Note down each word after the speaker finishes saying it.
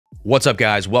What's up,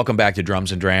 guys? Welcome back to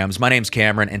Drums and Drams. My name's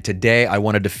Cameron, and today I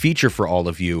wanted to feature for all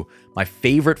of you my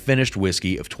favorite finished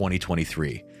whiskey of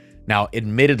 2023. Now,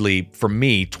 admittedly, for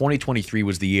me, 2023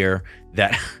 was the year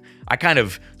that I kind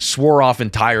of swore off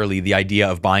entirely the idea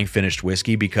of buying finished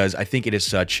whiskey because I think it is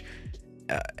such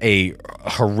a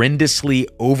horrendously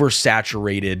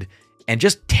oversaturated and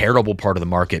just terrible part of the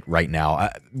market right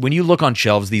now. When you look on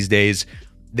shelves these days,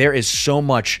 there is so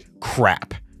much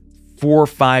crap. 4,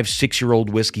 5, 6-year-old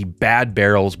whiskey, bad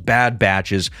barrels, bad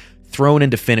batches, thrown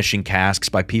into finishing casks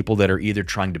by people that are either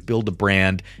trying to build a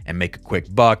brand and make a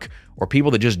quick buck, or people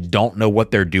that just don't know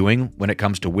what they're doing when it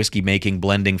comes to whiskey making,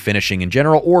 blending, finishing in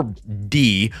general, or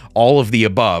D, all of the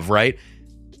above, right?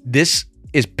 This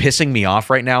is pissing me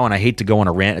off right now, and I hate to go on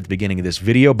a rant at the beginning of this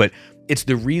video, but it's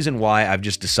the reason why I've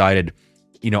just decided,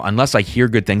 you know, unless I hear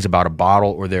good things about a bottle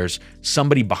or there's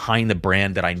somebody behind the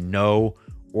brand that I know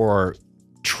or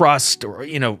trust or,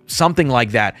 you know, something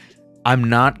like that, I'm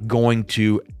not going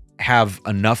to have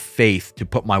enough faith to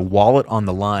put my wallet on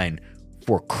the line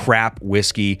for crap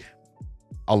whiskey,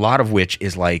 a lot of which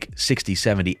is like 60,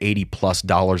 70, 80 plus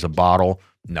dollars a bottle.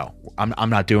 No, I'm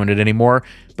not doing it anymore.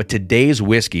 But today's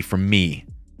whiskey for me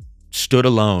stood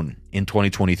alone in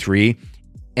 2023.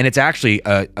 And it's actually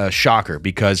a shocker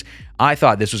because I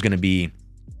thought this was going to be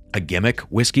a gimmick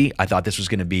whiskey. I thought this was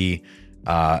going to be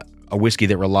a whiskey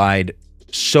that relied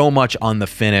so much on the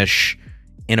finish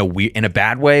in a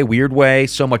bad way, weird way,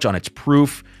 so much on its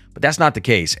proof, but that's not the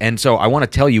case. And so I want to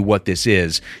tell you what this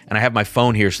is, and I have my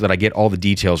phone here so that I get all the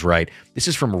details right. This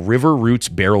is from River Roots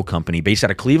Barrel Company, based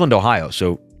out of Cleveland, Ohio,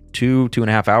 so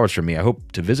 2.5 hours from me. I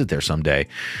hope to visit there someday.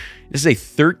 This is a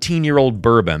 13-year-old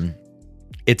bourbon.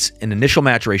 It's an initial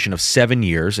maturation of 7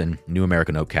 years in New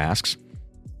American oak casks,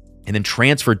 and then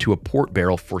transferred to a port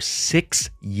barrel for 6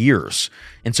 years.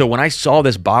 And so when I saw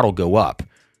this bottle go up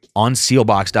on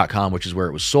sealbox.com, which is where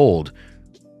it was sold,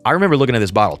 I remember looking at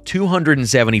this bottle,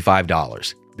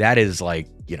 $275. That is like,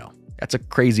 you know, that's a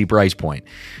crazy price point.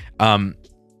 But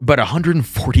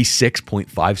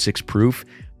 146.56 proof,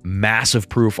 massive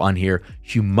proof on here,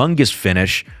 humongous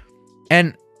finish.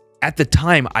 And at the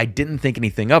time, I didn't think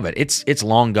anything of it. It's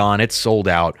long gone, it's sold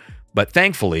out. But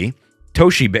thankfully,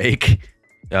 Toshi Bake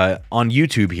on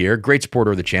YouTube here, great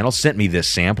supporter of the channel, sent me this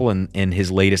sample in his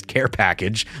latest care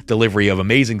package delivery of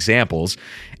amazing samples.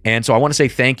 And so I want to say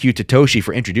thank you to Toshi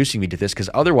for introducing me to this, because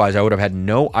otherwise I would have had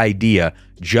no idea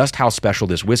just how special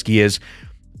this whiskey is.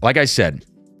 Like I said,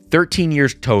 13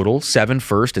 years total, 7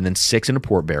 first and then 6 in a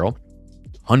port barrel,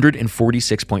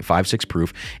 146.56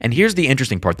 proof. And here's the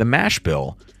interesting part. The mash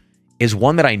bill is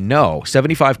one that I know,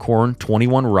 75 corn,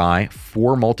 21 rye,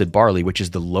 4 malted barley, which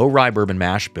is the low rye bourbon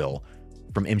mash bill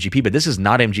from MGP, but this is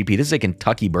not MGP. This is a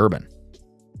Kentucky bourbon.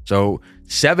 So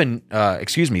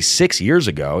 6 years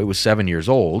ago, it was 7 years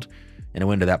old, and it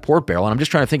went into that port barrel. And I'm just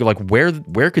trying to think of like,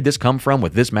 where could this come from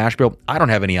with this mash bill? I don't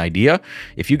have any idea.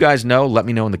 If you guys know, let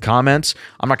me know in the comments.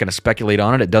 I'm not going to speculate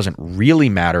on it. It doesn't really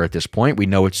matter at this point. We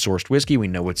know it's sourced whiskey. We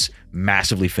know it's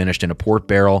massively finished in a port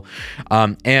barrel.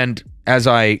 And as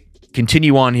I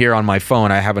continue on here on my phone,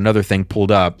 I have another thing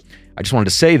pulled up. I just wanted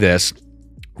to say this.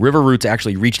 River Roots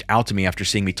actually reached out to me after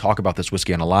seeing me talk about this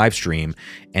whiskey on a live stream,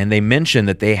 and they mentioned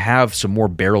that they have some more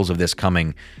barrels of this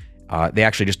coming. They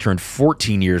actually just turned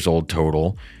 14 years old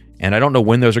total, and I don't know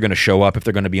when those are going to show up, if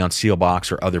they're going to be on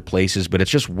Sealbox or other places, but it's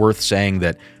just worth saying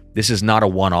that this is not a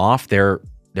one-off. There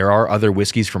are other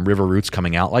whiskeys from River Roots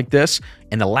coming out like this.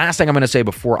 And the last thing I'm going to say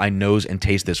before I nose and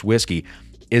taste this whiskey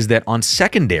is that on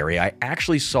secondary, I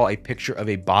actually saw a picture of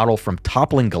a bottle from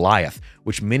Toppling Goliath,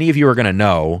 which many of you are going to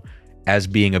know as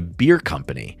being a beer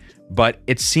company, but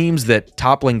it seems that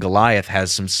Toppling Goliath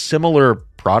has some similar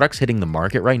products hitting the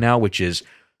market right now, which is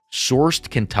sourced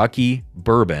Kentucky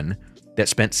bourbon that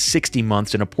spent 60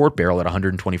 months in a port barrel at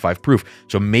 125 proof.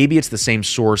 So maybe it's the same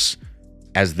source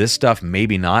as this stuff,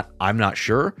 maybe not. I'm not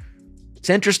sure.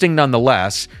 It's interesting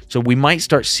nonetheless. So we might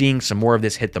start seeing some more of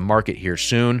this hit the market here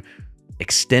soon.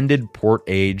 Extended port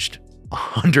aged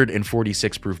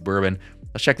 146 proof bourbon.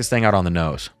 Let's check this thing out on the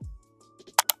nose.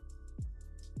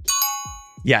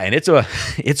 Yeah, and it's a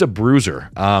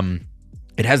bruiser.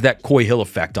 It has that Coy Hill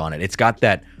effect on it. It's got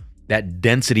that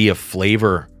density of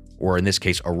flavor, or in this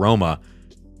case, aroma.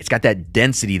 It's got that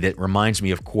density that reminds me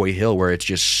of Coy Hill, where it's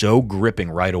just so gripping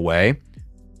right away.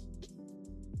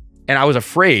 And I was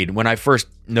afraid when I first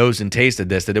nosed and tasted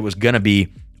this that it was going to be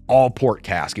all port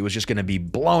cask. It was just going to be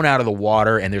blown out of the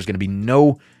water, and there's going to be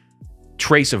no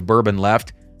trace of bourbon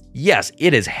left. Yes,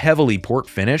 it is heavily port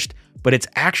finished, but it's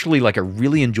actually like a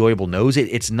really enjoyable nose.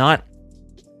 It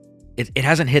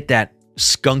hasn't hit that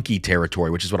skunky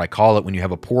territory, which is what I call it when you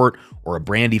have a port or a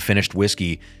brandy finished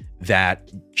whiskey that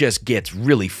just gets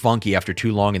really funky after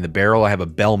too long in the barrel. I have a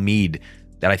Bell Mead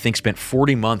that I think spent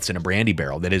 40 months in a brandy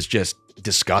barrel that is just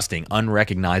disgusting,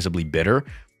 unrecognizably bitter.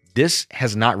 This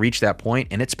has not reached that point,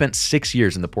 and it spent 6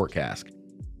 years in the port cask.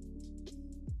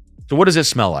 So what does this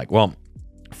smell like? Well,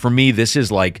 for me, this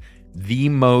is like the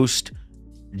most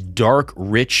dark,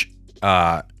 rich,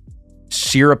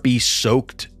 syrupy,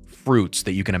 soaked fruits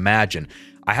that you can imagine.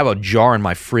 I have a jar in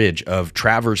my fridge of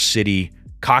Traverse City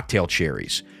cocktail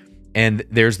cherries, and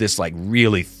there's this like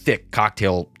really thick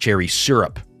cocktail cherry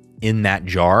syrup in that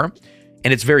jar,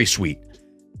 and it's very sweet.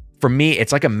 For me,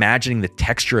 it's like imagining the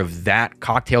texture of that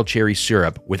cocktail cherry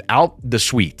syrup without the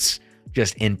sweets,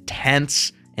 just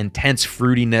intense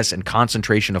fruitiness and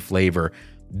concentration of flavor.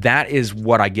 That is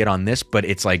what I get on this, but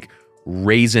it's like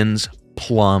raisins,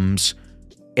 plums.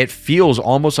 It feels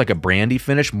almost like a brandy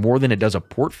finish more than it does a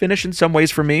port finish in some ways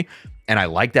for me, and I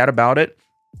like that about it.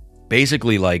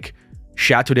 Basically like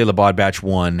Chateau de la Baude Batch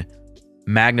 1,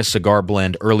 Magnus Cigar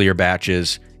Blend earlier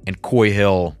batches, and Coy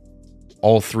Hill,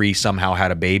 all three somehow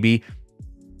had a baby.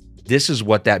 This is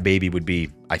what that baby would be,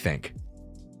 I think.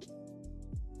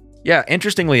 Yeah,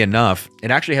 interestingly enough, it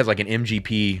actually has like an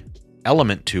MGP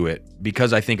element to it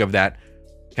because I think of that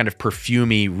kind of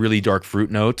perfumey, really dark fruit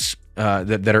notes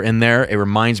that are in there. It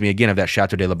reminds me again of that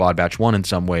Chateau de la Baude Batch 1 in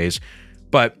some ways,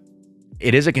 but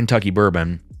it is a Kentucky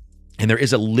bourbon, and there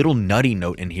is a little nutty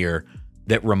note in here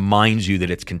that reminds you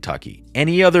that it's Kentucky.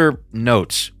 Any other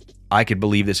notes, I could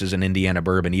believe this is an Indiana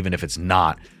bourbon, even if it's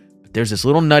not. But there's this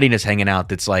little nuttiness hanging out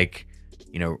that's like,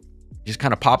 you know, just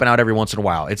kind of popping out every once in a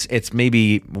while. It's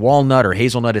maybe walnut or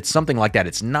hazelnut. It's something like that.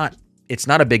 It's not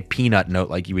a big peanut note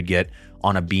like you would get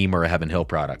on a Beam or a Heaven Hill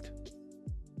product.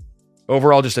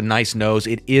 Overall, just a nice nose.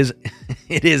 It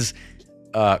is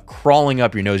crawling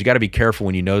up your nose. You got to be careful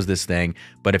when you nose this thing.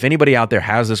 But if anybody out there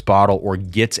has this bottle or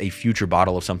gets a future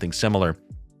bottle of something similar,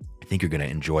 I think you're going to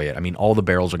enjoy it. I mean, all the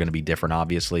barrels are going to be different,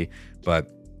 obviously, but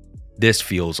this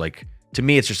feels like, to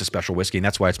me, it's just a special whiskey, and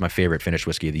that's why it's my favorite finished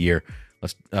whiskey of the year.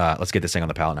 Let's get this thing on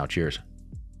the palate now. Cheers.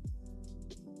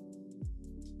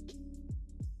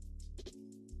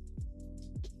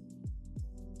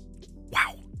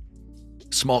 Wow.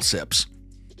 Small sips.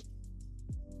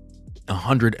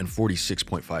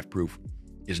 146.5 proof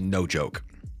is no joke.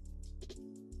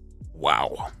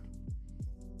 Wow.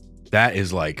 That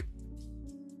is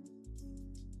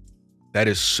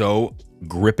so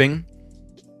gripping.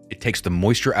 It takes the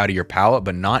moisture out of your palate,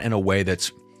 but not in a way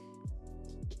that's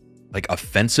like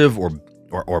offensive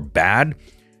or bad.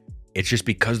 It's just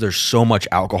because there's so much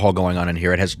alcohol going on in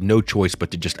here, it has no choice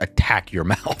but to just attack your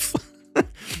mouth.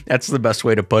 That's the best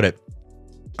way to put it.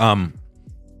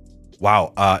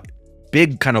 Wow.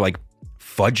 Big kind of like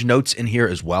fudge notes in here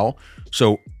as well.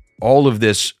 So all of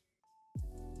this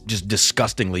just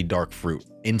disgustingly dark fruit,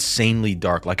 insanely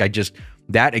dark. Like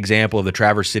that example of the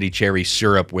Traverse City cherry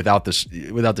syrup without the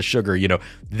sugar, you know,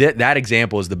 that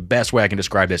example is the best way I can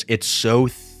describe this. It's so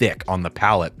thick on the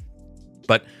palate,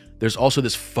 but there's also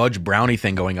this fudge brownie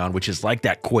thing going on, which is like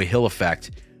that Coy Hill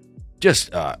effect. Just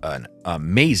an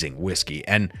amazing whiskey.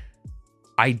 And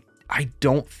I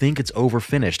don't think it's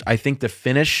overfinished. I think the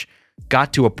finish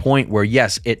got to a point where,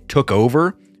 yes, it took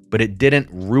over, but it didn't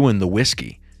ruin the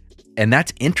whiskey. And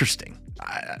that's interesting.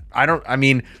 I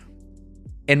mean,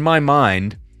 in my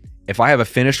mind, if I have a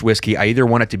finished whiskey, I either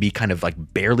want it to be kind of like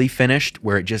barely finished,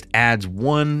 where it just adds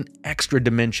one extra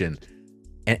dimension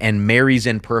and marries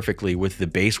in perfectly with the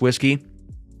base whiskey,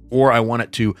 or I want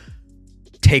it to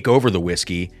take over the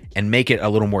whiskey and make it a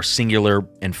little more singular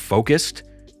and focused,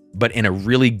 but in a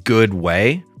really good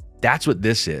way. That's what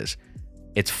this is.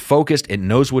 It's focused. It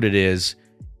knows what it is.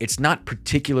 It's not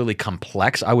particularly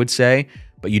complex, I would say,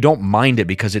 but you don't mind it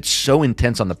because it's so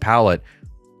intense on the palate.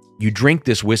 You drink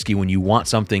this whiskey when you want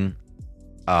something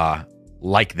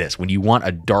like this, when you want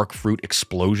a dark fruit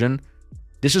explosion.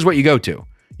 This is what you go to.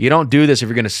 You don't do this if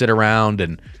you're going to sit around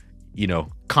and, you know,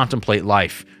 contemplate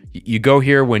life. You go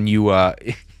here when you,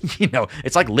 you know,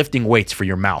 it's like lifting weights for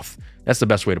your mouth. That's the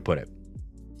best way to put it.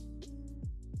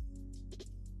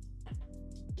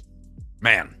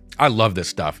 Man, I love this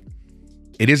stuff.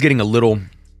 It is getting a little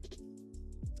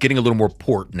more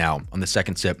port now on the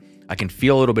second sip. I can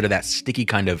feel a little bit of that sticky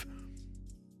kind of,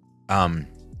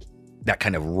 that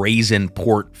kind of raisin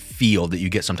port feel that you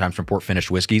get sometimes from port finished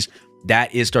whiskeys.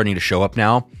 That is starting to show up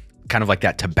now, kind of like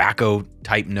that tobacco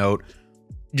type note.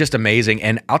 Just amazing.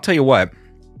 And I'll tell you what,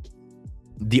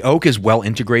 the oak is well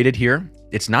integrated here.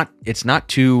 It's not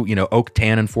too, you know, oak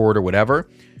tannin forward or whatever.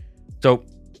 So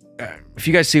if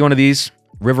you guys see one of these,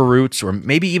 River Roots, or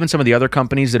maybe even some of the other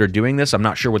companies that are doing this, I'm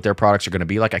not sure what their products are going to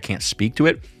be like. I can't speak to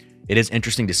it. It is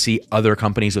interesting to see other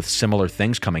companies with similar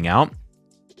things coming out.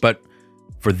 But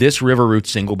for this River Roots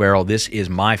single barrel, this is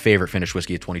my favorite finished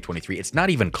whiskey of 2023. It's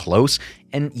not even close.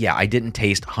 And yeah, I didn't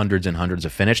taste hundreds and hundreds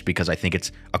of finished because I think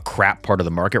it's a crap part of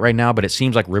the market right now, but it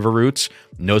seems like River Roots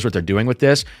knows what they're doing with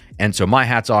this. And so my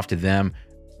hat's off to them.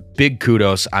 Big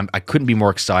kudos. I couldn't be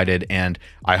more excited. And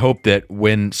I hope that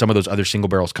when some of those other single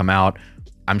barrels come out,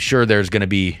 I'm sure there's going to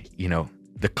be, you know,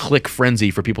 the click frenzy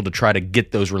for people to try to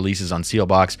get those releases on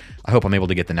Sealbox. I hope I'm able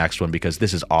to get the next one because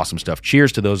this is awesome stuff.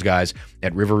 Cheers to those guys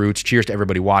at River Roots. Cheers to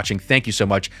everybody watching. Thank you so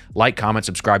much. Like, comment,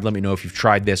 subscribe. Let me know if you've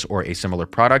tried this or a similar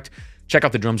product. Check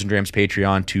out the Drums and Drams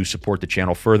Patreon to support the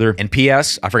channel further. And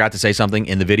P.S., I forgot to say something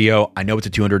in the video. I know it's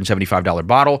a $275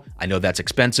 bottle. I know that's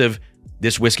expensive.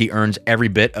 This whiskey earns every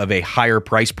bit of a higher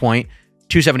price point.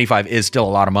 $275 is still a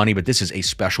lot of money, but this is a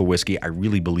special whiskey. I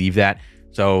really believe that.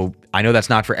 So I know that's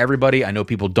not for everybody. I know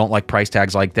people don't like price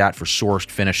tags like that for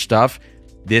sourced, finished stuff.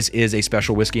 This is a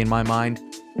special whiskey in my mind.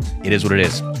 It is what it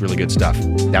is. It's really good stuff.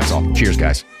 That's all. Cheers,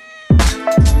 guys.